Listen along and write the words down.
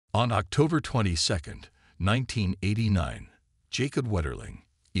On October 22, 1989, Jacob Wetterling,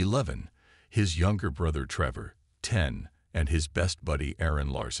 11, his younger brother Trevor, 10, and his best buddy Aaron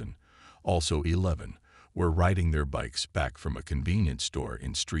Larson, also 11, were riding their bikes back from a convenience store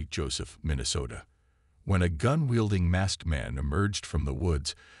in St. Joseph, Minnesota, when a gun-wielding masked man emerged from the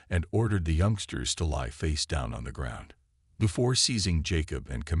woods and ordered the youngsters to lie face down on the ground. Before seizing Jacob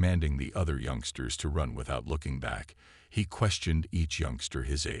and commanding the other youngsters to run without looking back, he questioned each youngster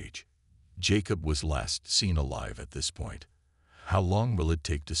his age. Jacob was last seen alive at this point. How long will it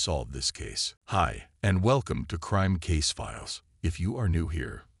take to solve this case? Hi, and welcome to Crime Case Files. If you are new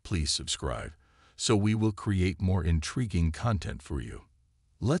here, please subscribe, so we will create more intriguing content for you.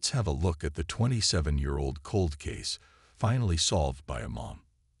 Let's have a look at the 27-year-old cold case, finally solved by a mom.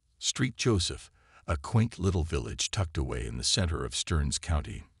 St. Joseph, a quaint little village tucked away in the center of Stearns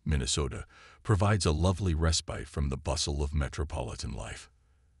County, Minnesota, provides a lovely respite from the bustle of metropolitan life.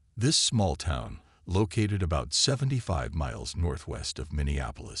 This small town, located about 75 miles northwest of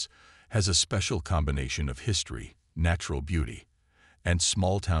Minneapolis, has a special combination of history, natural beauty, and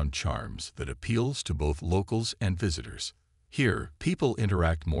small-town charms that appeals to both locals and visitors. Here, people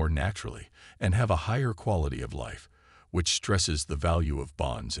interact more naturally and have a higher quality of life, which stresses the value of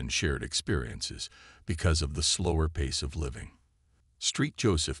bonds and shared experiences because of the slower pace of living. St.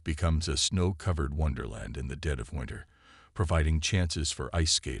 Joseph becomes a snow-covered wonderland in the dead of winter, providing chances for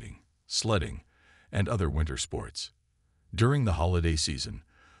ice skating, sledding, and other winter sports. During the holiday season,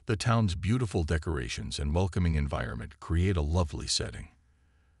 the town's beautiful decorations and welcoming environment create a lovely setting.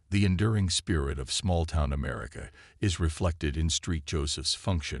 The enduring spirit of small-town America is reflected in St. Joseph's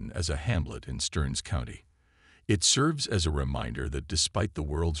function as a hamlet in Stearns County. It serves as a reminder that despite the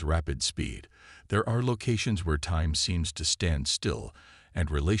world's rapid speed, there are locations where time seems to stand still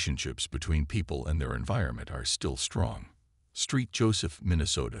and relationships between people and their environment are still strong. St. Joseph,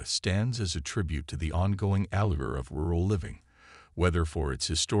 Minnesota stands as a tribute to the ongoing allure of rural living, whether for its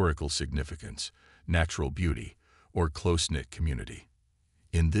historical significance, natural beauty, or close-knit community.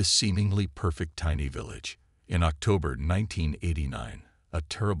 In this seemingly perfect tiny village, in October 1989, a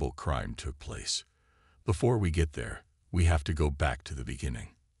terrible crime took place. Before we get there, we have to go back to the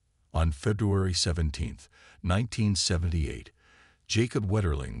beginning. On February 17, 1978, Jacob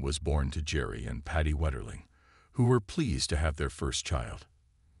Wetterling was born to Jerry and Patty Wetterling, who were pleased to have their first child.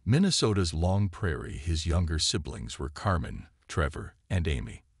 Minnesota's Long Prairie, his younger siblings were Carmen, Trevor, and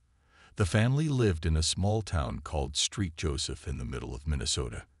Amy. The family lived in a small town called St. Joseph in the middle of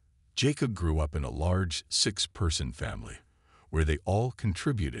Minnesota. Jacob grew up in a large 6-person family, where they all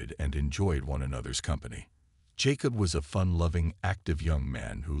contributed and enjoyed one another's company. Jacob was a fun-loving, active young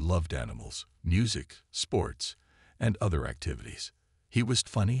man who loved animals, music, sports, and other activities. He was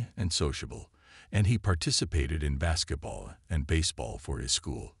funny and sociable, and he participated in basketball and baseball for his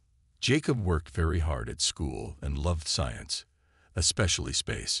school. Jacob worked very hard at school and loved science, especially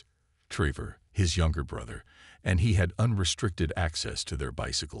space. Trevor, his younger brother, and he had unrestricted access to their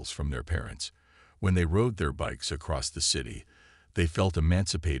bicycles from their parents. When they rode their bikes across the city, they felt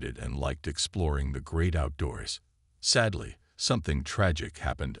emancipated and liked exploring the great outdoors. Sadly, something tragic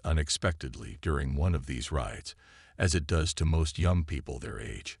happened unexpectedly during one of these rides, as it does to most young people their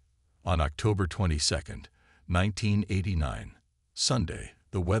age. On October 22, 1989, Sunday,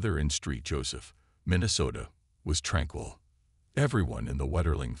 the weather in St. Joseph, Minnesota, was tranquil. Everyone in the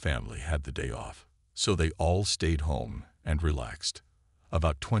Wetterling family had the day off, so they all stayed home and relaxed.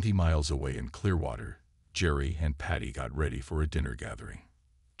 About 20 miles away in Clearwater, Jerry and Patty got ready for a dinner gathering.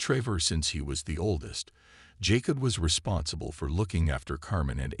 Trevor, since he was the oldest, Jacob was responsible for looking after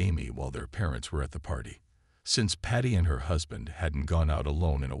Carmen and Amy while their parents were at the party. Since Patty and her husband hadn't gone out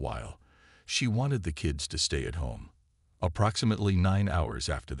alone in a while, she wanted the kids to stay at home. Approximately 9 hours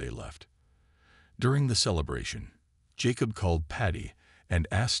after they left. During the celebration, Jacob called Patty and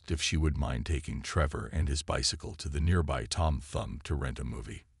asked if she would mind taking Trevor and his bicycle to the nearby Tom Thumb to rent a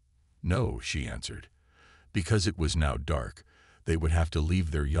movie. No, she answered. Because it was now dark, they would have to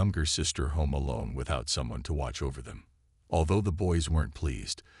leave their younger sister home alone without someone to watch over them. Although the boys weren't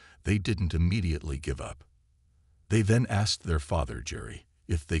pleased, they didn't immediately give up. They then asked their father, Jerry,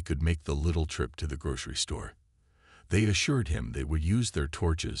 if they could make the little trip to the grocery store. They assured him they would use their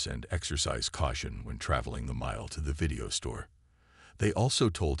torches and exercise caution when traveling the mile to the video store. They also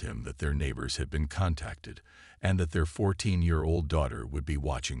told him that their neighbors had been contacted and that their 14-year-old daughter would be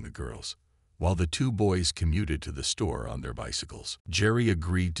watching the girls. While the two boys commuted to the store on their bicycles, Jerry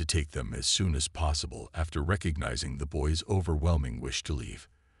agreed to take them as soon as possible after recognizing the boys' overwhelming wish to leave.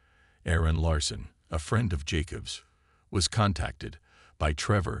 Aaron Larson, a friend of Jacob's, was contacted by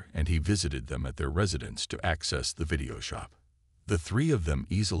Trevor and he visited them at their residence to access the video shop. The three of them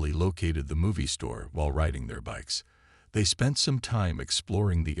easily located the movie store while riding their bikes. They spent some time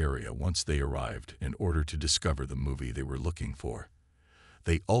exploring the area once they arrived in order to discover the movie they were looking for.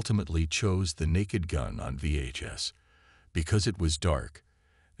 They ultimately chose The Naked Gun on VHS because it was dark,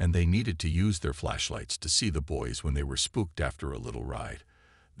 and they needed to use their flashlights to see the boys when they were spooked after a little ride.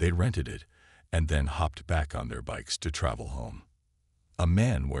 They rented it and then hopped back on their bikes to travel home. A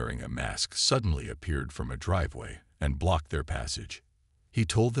man wearing a mask suddenly appeared from a driveway and blocked their passage. He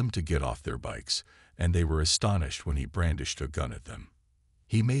told them to get off their bikes, and they were astonished when he brandished a gun at them.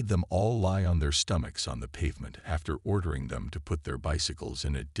 He made them all lie on their stomachs on the pavement after ordering them to put their bicycles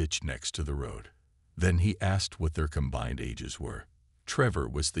in a ditch next to the road. Then he asked what their combined ages were. Trevor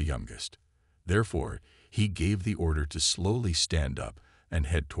was the youngest. Therefore, he gave the order to slowly stand up and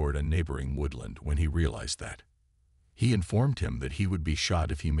head toward a neighboring woodland when he realized that. He informed him that he would be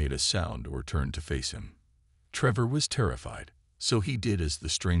shot if he made a sound or turned to face him. Trevor was terrified, so he did as the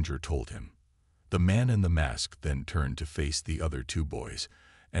stranger told him. The man in the mask then turned to face the other two boys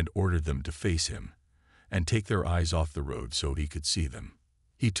and ordered them to face him and take their eyes off the road so he could see them.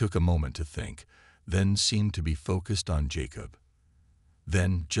 He took a moment to think, then seemed to be focused on Jacob.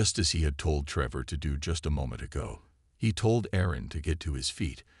 Then, just as he had told Trevor to do just a moment ago, he told Aaron to get to his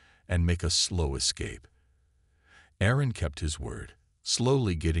feet and make a slow escape. Aaron kept his word,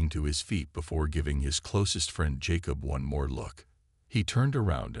 slowly getting to his feet before giving his closest friend Jacob one more look. He turned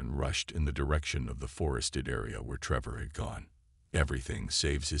around and rushed in the direction of the forested area where Trevor had gone. Everything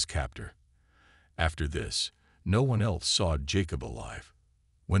saves his captor. After this, no one else saw Jacob alive.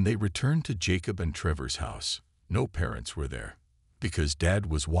 When they returned to Jacob and Trevor's house, no parents were there, because Dad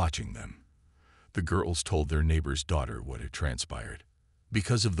was watching them. The girls told their neighbor's daughter what had transpired.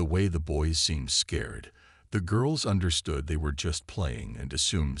 Because of the way the boys seemed scared, the girls understood they were just playing and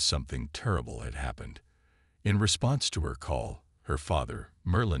assumed something terrible had happened. In response to her call, her father,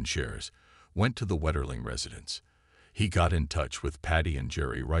 Merlin Shares, went to the Wetterling residence. He got in touch with Patty and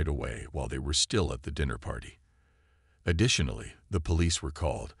Jerry right away while they were still at the dinner party. Additionally, the police were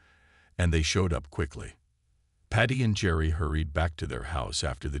called, and they showed up quickly. Patty and Jerry hurried back to their house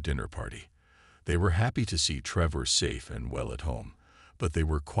after the dinner party. They were happy to see Trevor safe and well at home, but they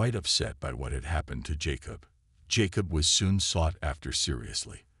were quite upset by what had happened to Jacob. Jacob was soon sought after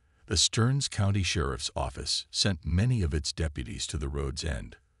seriously. The Stearns County Sheriff's Office sent many of its deputies to the road's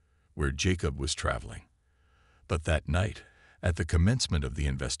end, where Jacob was traveling. But that night, at the commencement of the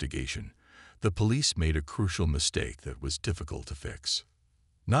investigation, the police made a crucial mistake that was difficult to fix.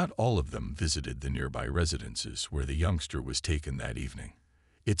 Not all of them visited the nearby residences where the youngster was taken that evening.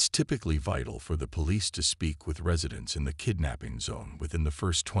 It's typically vital for the police to speak with residents in the kidnapping zone within the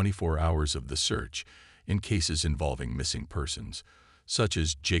first 24 hours of the search in cases involving missing persons, such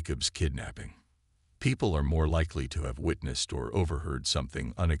as Jacob's kidnapping. People are more likely to have witnessed or overheard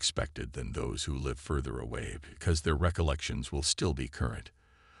something unexpected than those who live further away because their recollections will still be current.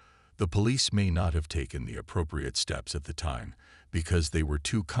 The police may not have taken the appropriate steps at the time because they were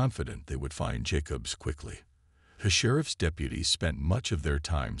too confident they would find Jacob's quickly. The sheriff's deputies spent much of their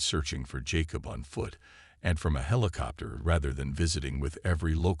time searching for Jacob on foot and from a helicopter rather than visiting with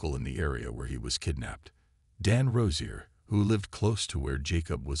every local in the area where he was kidnapped. Dan Rosier, who lived close to where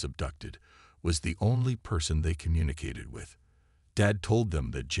Jacob was abducted, was the only person they communicated with. Dad told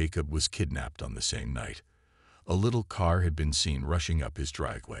them that Jacob was kidnapped on the same night. A little car had been seen rushing up his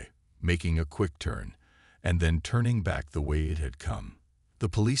driveway, making a quick turn, and then turning back the way it had come. The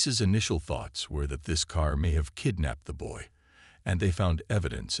police's initial thoughts were that this car may have kidnapped the boy, and they found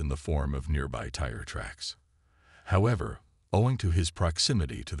evidence in the form of nearby tire tracks. However, owing to his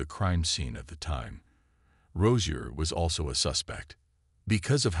proximity to the crime scene at the time, Rosier was also a suspect.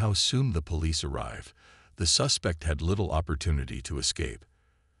 Because of how soon the police arrived, the suspect had little opportunity to escape.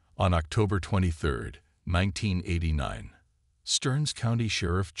 On October 23, 1989, Stearns County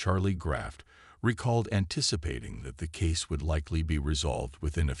Sheriff Charlie Graft recalled anticipating that the case would likely be resolved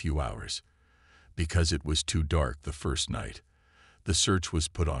within a few hours. Because it was too dark the first night, the search was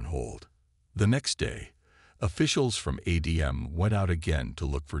put on hold. The next day, officials from ADM went out again to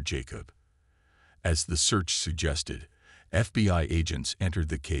look for Jacob. As the search suggested, FBI agents entered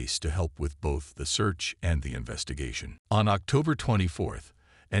the case to help with both the search and the investigation. On October 24th,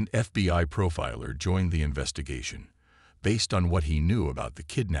 an FBI profiler joined the investigation. Based on what he knew about the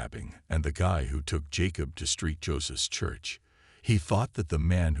kidnapping and the guy who took Jacob to St. Joseph's Church, he thought that the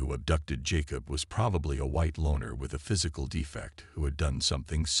man who abducted Jacob was probably a white loner with a physical defect who had done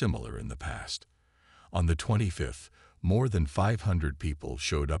something similar in the past. On the 25th, more than 500 people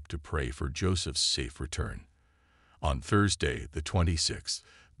showed up to pray for Joseph's safe return. On Thursday, the 26th,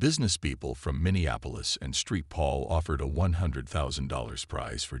 Business people from Minneapolis and St. Paul offered a $100,000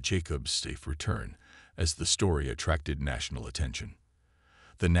 prize for Jacob's safe return, as the story attracted national attention.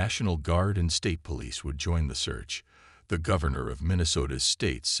 The National Guard and State Police would join the search, the governor of Minnesota's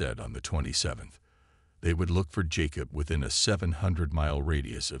state said on the 27th. They would look for Jacob within a 700-mile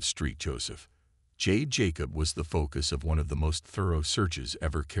radius of St. Joseph. Jacob was the focus of one of the most thorough searches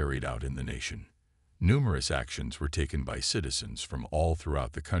ever carried out in the nation. Numerous actions were taken by citizens from all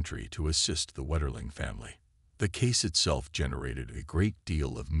throughout the country to assist the Wetterling family. The case itself generated a great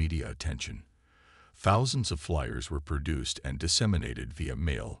deal of media attention. Thousands of flyers were produced and disseminated via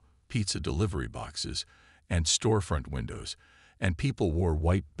mail, pizza delivery boxes, and storefront windows, and people wore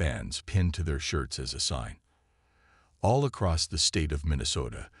white bands pinned to their shirts as a sign. All across the state of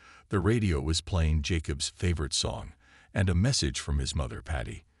Minnesota, the radio was playing Jacob's favorite song and a message from his mother,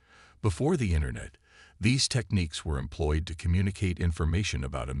 Patty. Before the internet, these techniques were employed to communicate information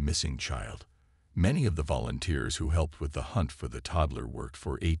about a missing child. Many of the volunteers who helped with the hunt for the toddler worked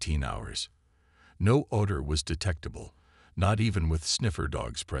for 18 hours. No odor was detectable, not even with sniffer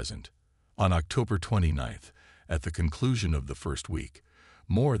dogs present. On October 29th, at the conclusion of the first week,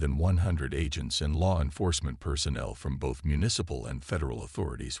 more than 100 agents and law enforcement personnel from both municipal and federal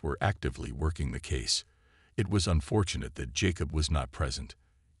authorities were actively working the case. It was unfortunate that Jacob was not present.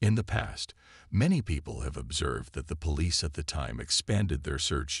 In the past, many people have observed that the police at the time expanded their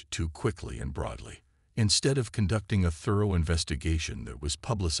search too quickly and broadly. Instead of conducting a thorough investigation that was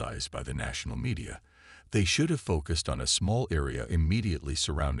publicized by the national media, they should have focused on a small area immediately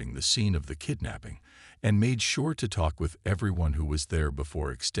surrounding the scene of the kidnapping and made sure to talk with everyone who was there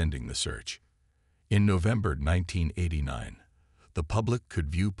before extending the search. In November 1989, the public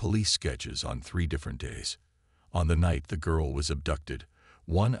could view police sketches on 3 different days. On the night the girl was abducted,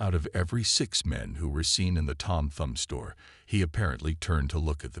 1 out of every 6 men who were seen in the Tom Thumb store, he apparently turned to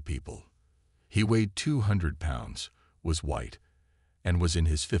look at the people. He weighed 200 pounds, was white, and was in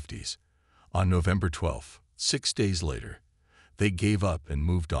his 50s. On November 12, 6 days later, they gave up and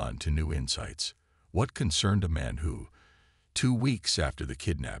moved on to new insights. What concerned a man who, 2 weeks after the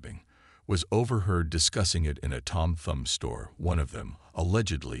kidnapping, was overheard discussing it in a Tom Thumb store. One of them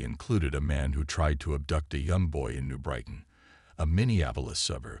allegedly included a man who tried to abduct a young boy in New Brighton, a Minneapolis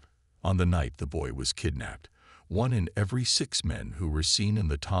suburb. On the night the boy was kidnapped, 1 in every 6 men who were seen in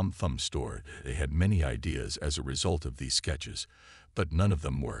the Tom Thumb store, they had many ideas as a result of these sketches, but none of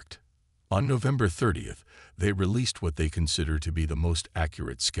them worked. On November 30th, they released what they consider to be the most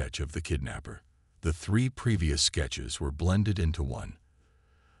accurate sketch of the kidnapper. The 3 previous sketches were blended into one.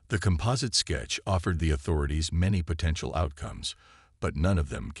 The composite sketch offered the authorities many potential outcomes, but none of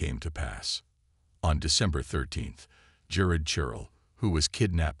them came to pass. On December 13th, Jared Sherrill, who was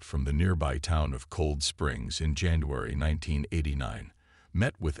kidnapped from the nearby town of Cold Springs in January 1989,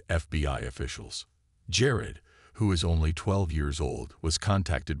 met with FBI officials. Jared, who is only 12 years old, was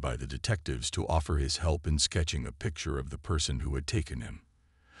contacted by the detectives to offer his help in sketching a picture of the person who had taken him,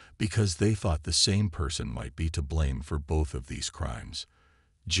 because they thought the same person might be to blame for both of these crimes.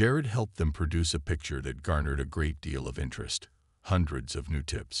 Jared helped them produce a picture that garnered a great deal of interest, hundreds of new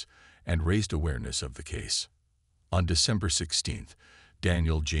tips, and raised awareness of the case. On December 16th,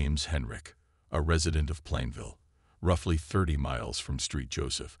 Daniel James Henrick, a resident of Plainville, roughly 30 miles from St.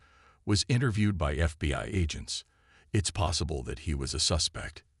 Joseph, was interviewed by FBI agents. It's possible that he was a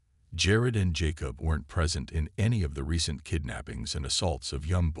suspect. Jared and Jacob weren't present in any of the recent kidnappings and assaults of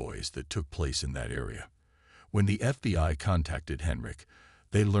young boys that took place in that area. When the FBI contacted Henrick,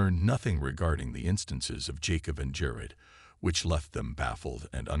 they learned nothing regarding the instances of Jacob and Jared, which left them baffled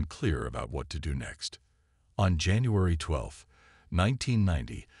and unclear about what to do next. On January 12,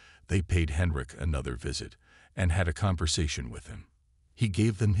 1990, they paid Henrick another visit and had a conversation with him. He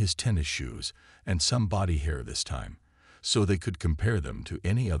gave them his tennis shoes and some body hair this time, so they could compare them to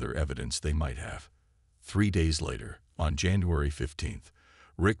any other evidence they might have. 3 days later, on January 15th,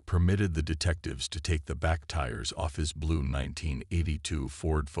 Rick permitted the detectives to take the back tires off his blue 1982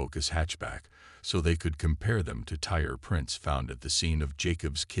 Ford Focus hatchback so they could compare them to tire prints found at the scene of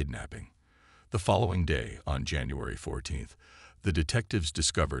Jacob's kidnapping. The following day, on January 14th, the detectives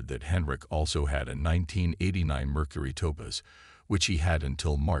discovered that Henrick also had a 1989 Mercury Topaz, which he had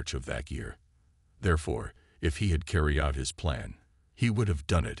until March of that year. Therefore, if he had carried out his plan, he would have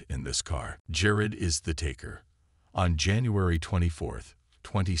done it in this car. Jared is the taker. On January 24th,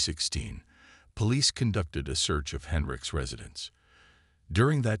 2016, police conducted a search of Henrick's residence.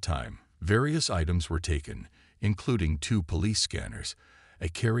 During that time, various items were taken, including 2 police scanners, a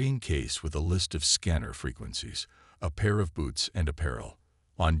carrying case with a list of scanner frequencies, a pair of boots, and apparel.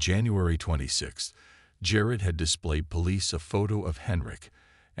 On January 26th, Jared had displayed police a photo of Henrick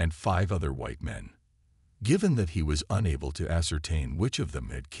and 5 other white men. Given that he was unable to ascertain which of them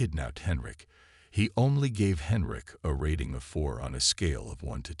had kidnapped Henrik, he only gave Henrik a rating of 4 on a scale of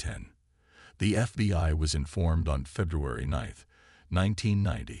 1 to 10. The FBI was informed on February 9,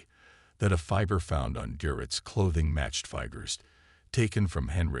 1990, that a fiber found on Gerrit's clothing matched fibers taken from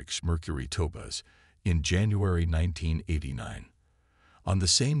Henrik's mercury topaz in January 1989. On the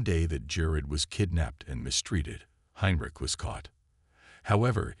same day that Gerrit was kidnapped and mistreated, Heinrich was caught.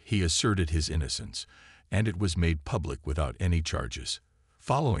 However, he asserted his innocence, and it was made public without any charges.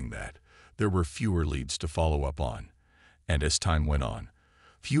 Following that, there were fewer leads to follow up on, and as time went on,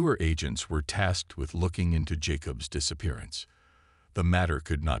 fewer agents were tasked with looking into Jacob's disappearance. The matter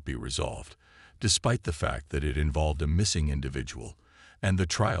could not be resolved, despite the fact that it involved a missing individual, and the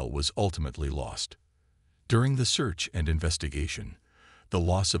trial was ultimately lost. During the search and investigation, the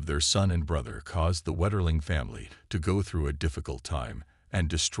loss of their son and brother caused the Wetterling family to go through a difficult time and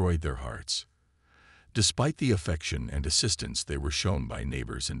destroyed their hearts. Despite the affection and assistance they were shown by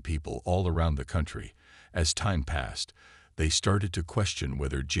neighbors and people all around the country, as time passed, they started to question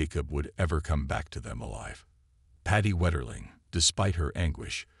whether Jacob would ever come back to them alive. Patty Wetterling, despite her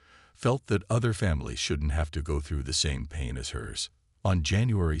anguish, felt that other families shouldn't have to go through the same pain as hers. On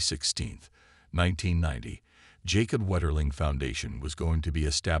January 16, 1990, Jacob Wetterling Foundation was going to be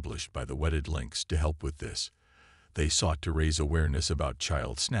established by the Wetterlings to help with this. They sought to raise awareness about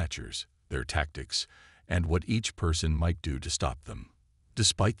child snatchers, their tactics, and what each person might do to stop them.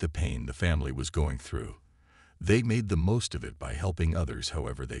 Despite the pain the family was going through, they made the most of it by helping others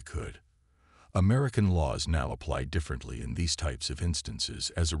however they could. American laws now apply differently in these types of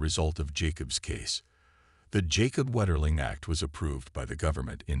instances as a result of Jacob's case. The Jacob Wetterling Act was approved by the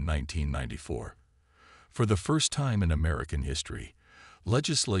government in 1994. For the first time in American history,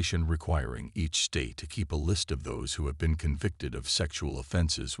 legislation requiring each state to keep a list of those who have been convicted of sexual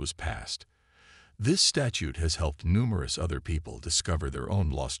offenses was passed. This statute has helped numerous other people discover their own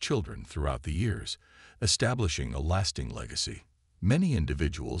lost children throughout the years, establishing a lasting legacy. Many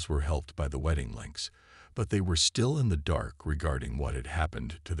individuals were helped by the Wetterlings, but they were still in the dark regarding what had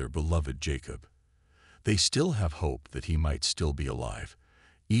happened to their beloved Jacob. They still have hope that he might still be alive,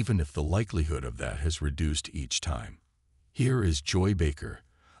 even if the likelihood of that has reduced each time. Here is Joy Baker,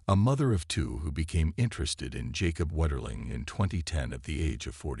 a mother of 2 who became interested in Jacob Wetterling in 2010 at the age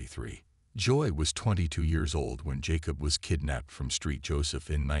of 43. Joy was 22 years old when Jacob was kidnapped from Street Joseph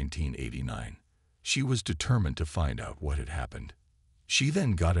in 1989. She was determined to find out what had happened. She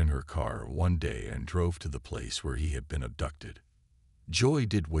then got in her car one day and drove to the place where he had been abducted. Joy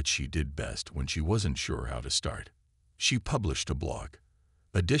did what she did best when she wasn't sure how to start. She published a blog.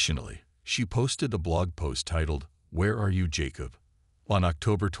 Additionally, she posted a blog post titled, "Where Are You, Jacob?" on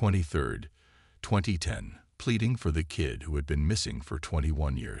October 23, 2010, pleading for the kid who had been missing for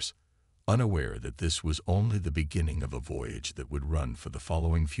 21 years. Unaware that this was only the beginning of a voyage that would run for the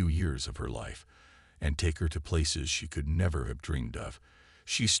following few years of her life and take her to places she could never have dreamed of,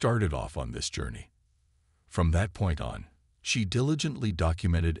 she started off on this journey. From that point on, she diligently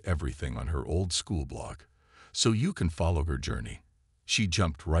documented everything on her old school blog, so you can follow her journey. She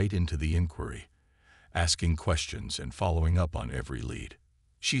jumped right into the inquiry, asking questions and following up on every lead.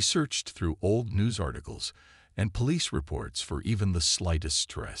 She searched through old news articles and police reports for even the slightest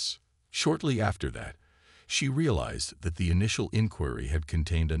stress. Shortly after that, she realized that the initial inquiry had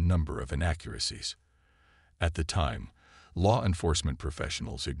contained a number of inaccuracies. At the time, law enforcement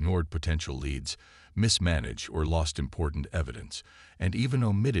professionals ignored potential leads, mismanaged or lost important evidence, and even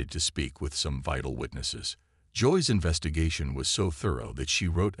omitted to speak with some vital witnesses. Joy's investigation was so thorough that she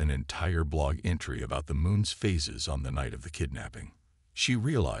wrote an entire blog entry about the moon's phases on the night of the kidnapping. She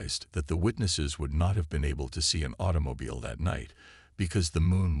realized that the witnesses would not have been able to see an automobile that night because the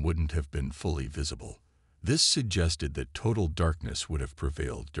moon wouldn't have been fully visible. This suggested that total darkness would have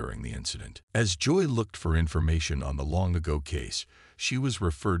prevailed during the incident. As Joy looked for information on the long-ago case, she was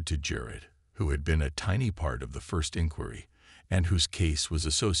referred to Gerrit, who had been a tiny part of the first inquiry and whose case was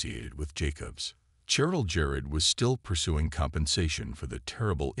associated with Jacob's. Gerrit was still pursuing compensation for the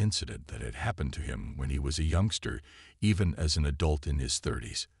terrible incident that had happened to him when he was a youngster, even as an adult in his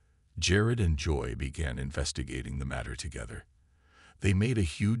 30s. Gerrit and Joy began investigating the matter together. They made a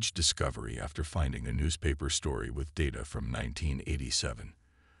huge discovery after finding a newspaper story with data from 1987.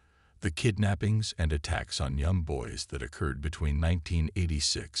 The kidnappings and attacks on young boys that occurred between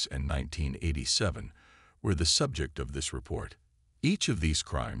 1986 and 1987 were the subject of this report. Each of these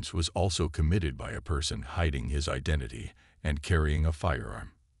crimes was also committed by a person hiding his identity and carrying a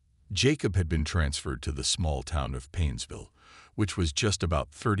firearm. Jacob had been transferred to the small town of Painesville, which was just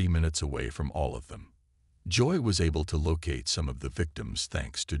about 30 minutes away from all of them. Joy was able to locate some of the victims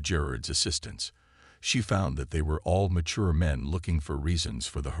thanks to Jared's assistance. She found that they were all mature men looking for reasons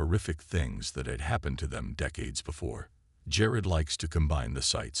for the horrific things that had happened to them decades before. Jared likes to combine the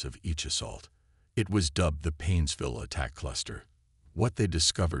sites of each assault. It was dubbed the Painesville Attack Cluster. What they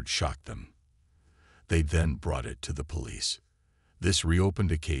discovered shocked them. They then brought it to the police. This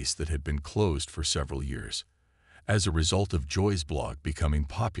reopened a case that had been closed for several years. As a result of Joy's blog becoming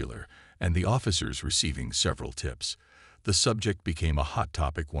popular and the officers receiving several tips, the subject became a hot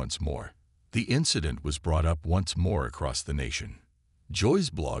topic once more. The incident was brought up once more across the nation. Joy's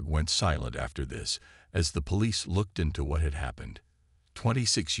blog went silent after this as the police looked into what had happened.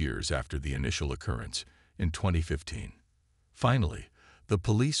 26 years after the initial occurrence, in 2015. Finally, the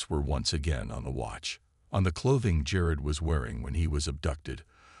police were once again on the watch. On the clothing Jared was wearing when he was abducted,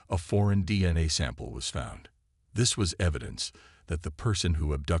 a foreign DNA sample was found. This was evidence that the person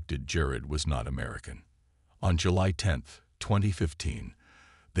who abducted Jared was not American. On July 10, 2015,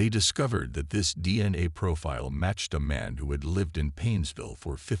 they discovered that this DNA profile matched a man who had lived in Painesville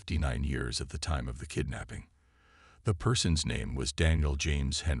for 59 years at the time of the kidnapping. The person's name was Daniel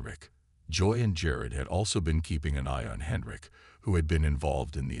James Henrik. Joy and Jared had also been keeping an eye on Henrik, who had been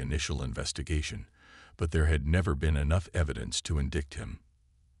involved in the initial investigation, but there had never been enough evidence to indict him.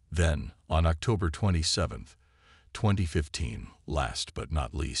 Then, on October 27, 2015, last but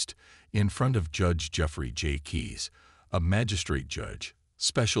not least, in front of Judge Jeffrey J. Keyes, a magistrate judge,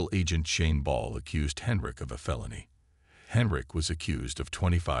 Special Agent Shane Ball accused Henrik of a felony. Henrik was accused of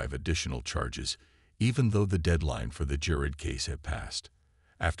 25 additional charges, even though the deadline for the Jared case had passed.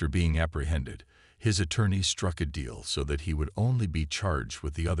 After being apprehended, his attorneys struck a deal so that he would only be charged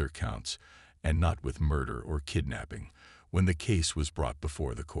with the other counts and not with murder or kidnapping when the case was brought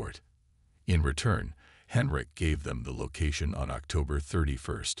before the court. In return, Henrik gave them the location on October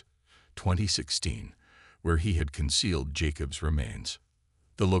 31, 2016, where he had concealed Jacob's remains.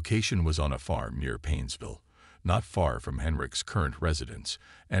 The location was on a farm near Painesville, not far from Henrik's current residence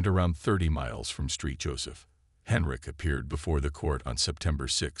and around 30 miles from St. Joseph. Henrik appeared before the court on September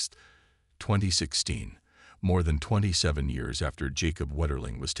 6, 2016, more than 27 years after Jacob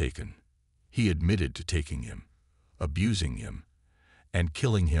Wetterling was taken. He admitted to taking him, abusing him, and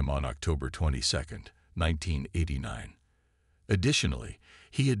killing him on October 22, 1989. Additionally,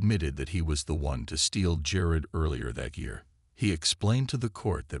 he admitted that he was the one to steal Jared earlier that year. He explained to the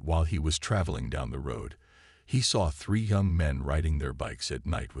court that while he was traveling down the road, he saw 3 young men riding their bikes at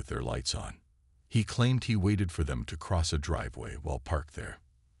night with their lights on. He claimed he waited for them to cross a driveway while parked there.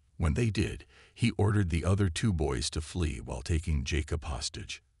 When they did, he ordered the other 2 boys to flee while taking Jacob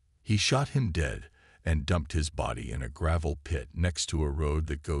hostage. He shot him dead and dumped his body in a gravel pit next to a road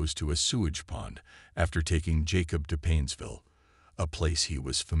that goes to a sewage pond after taking Jacob to Painesville, a place he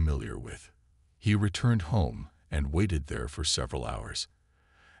was familiar with. He returned home and waited there for several hours.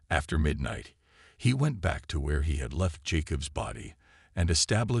 After midnight, he went back to where he had left Jacob's body and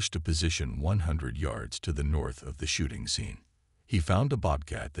established a position 100 yards to the north of the shooting scene. He found a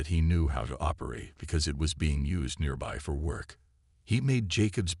bobcat that he knew how to operate because it was being used nearby for work. He made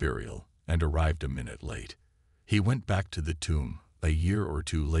Jacob's burial and arrived a minute late. He went back to the tomb a year or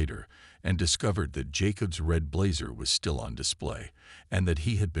 2 later and discovered that Jacob's red blazer was still on display and that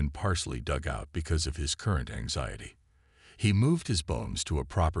he had been partially dug out because of his current anxiety. He moved his bones to a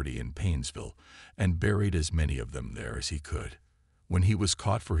property in Painesville and buried as many of them there as he could. When he was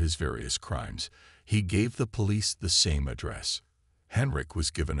caught for his various crimes, he gave the police the same address. Henrik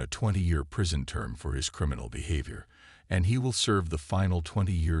was given a 20-year prison term for his criminal behavior, and he will serve the final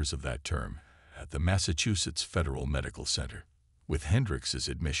 20 years of that term at the Massachusetts Federal Medical Center. With Hendricks'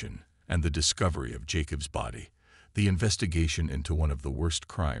 admission and the discovery of Jacob's body, the investigation into one of the worst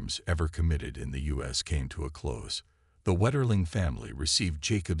crimes ever committed in the U.S. came to a close. The Wetterling family received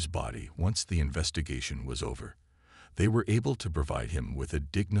Jacob's body once the investigation was over. They were able to provide him with a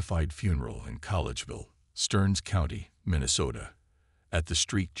dignified funeral in Collegeville, Stearns County, Minnesota, at the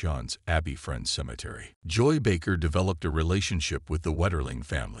St. John's Abbey Friends Cemetery. Joy Baker developed a relationship with the Wetterling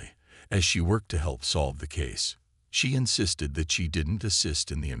family as she worked to help solve the case. She insisted that she didn't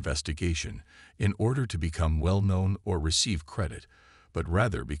assist in the investigation in order to become well-known or receive credit, but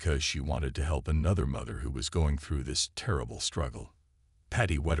rather because she wanted to help another mother who was going through this terrible struggle.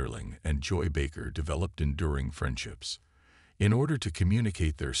 Patty Wetterling and Joy Baker developed enduring friendships. In order to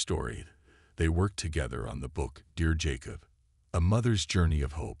communicate their story, they worked together on the book Dear Jacob, A Mother's Journey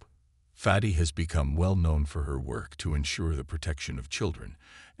of Hope. Fatty has become well known for her work to ensure the protection of children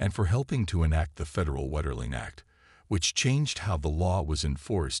and for helping to enact the Federal Wetterling Act, which changed how the law was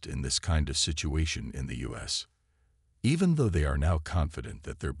enforced in this kind of situation in the U.S. Even though they are now confident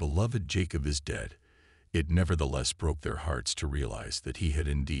that their beloved Jacob is dead, It nevertheless broke their hearts to realize that he had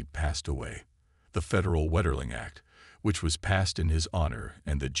indeed passed away. The Federal Wetterling Act, which was passed in his honor,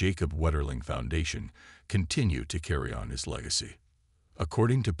 and the Jacob Wetterling Foundation continue to carry on his legacy.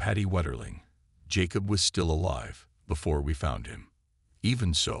 According to Patty Wetterling, Jacob was still alive before we found him.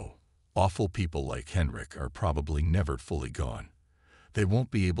 Even so, awful people like Henrik are probably never fully gone. They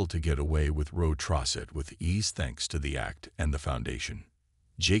won't be able to get away with row trosset with ease thanks to the Act and the Foundation.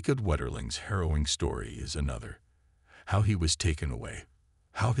 Jacob Wetterling's harrowing story is another. How he was taken away,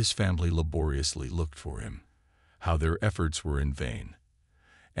 how his family laboriously looked for him, how their efforts were in vain,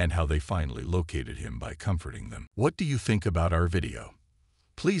 and how they finally located him by comforting them. What do you think about our video?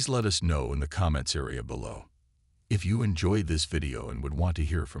 Please let us know in the comments area below. If you enjoyed this video and would want to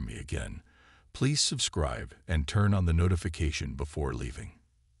hear from me again, please subscribe and turn on the notification before leaving.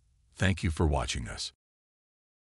 Thank you for watching us.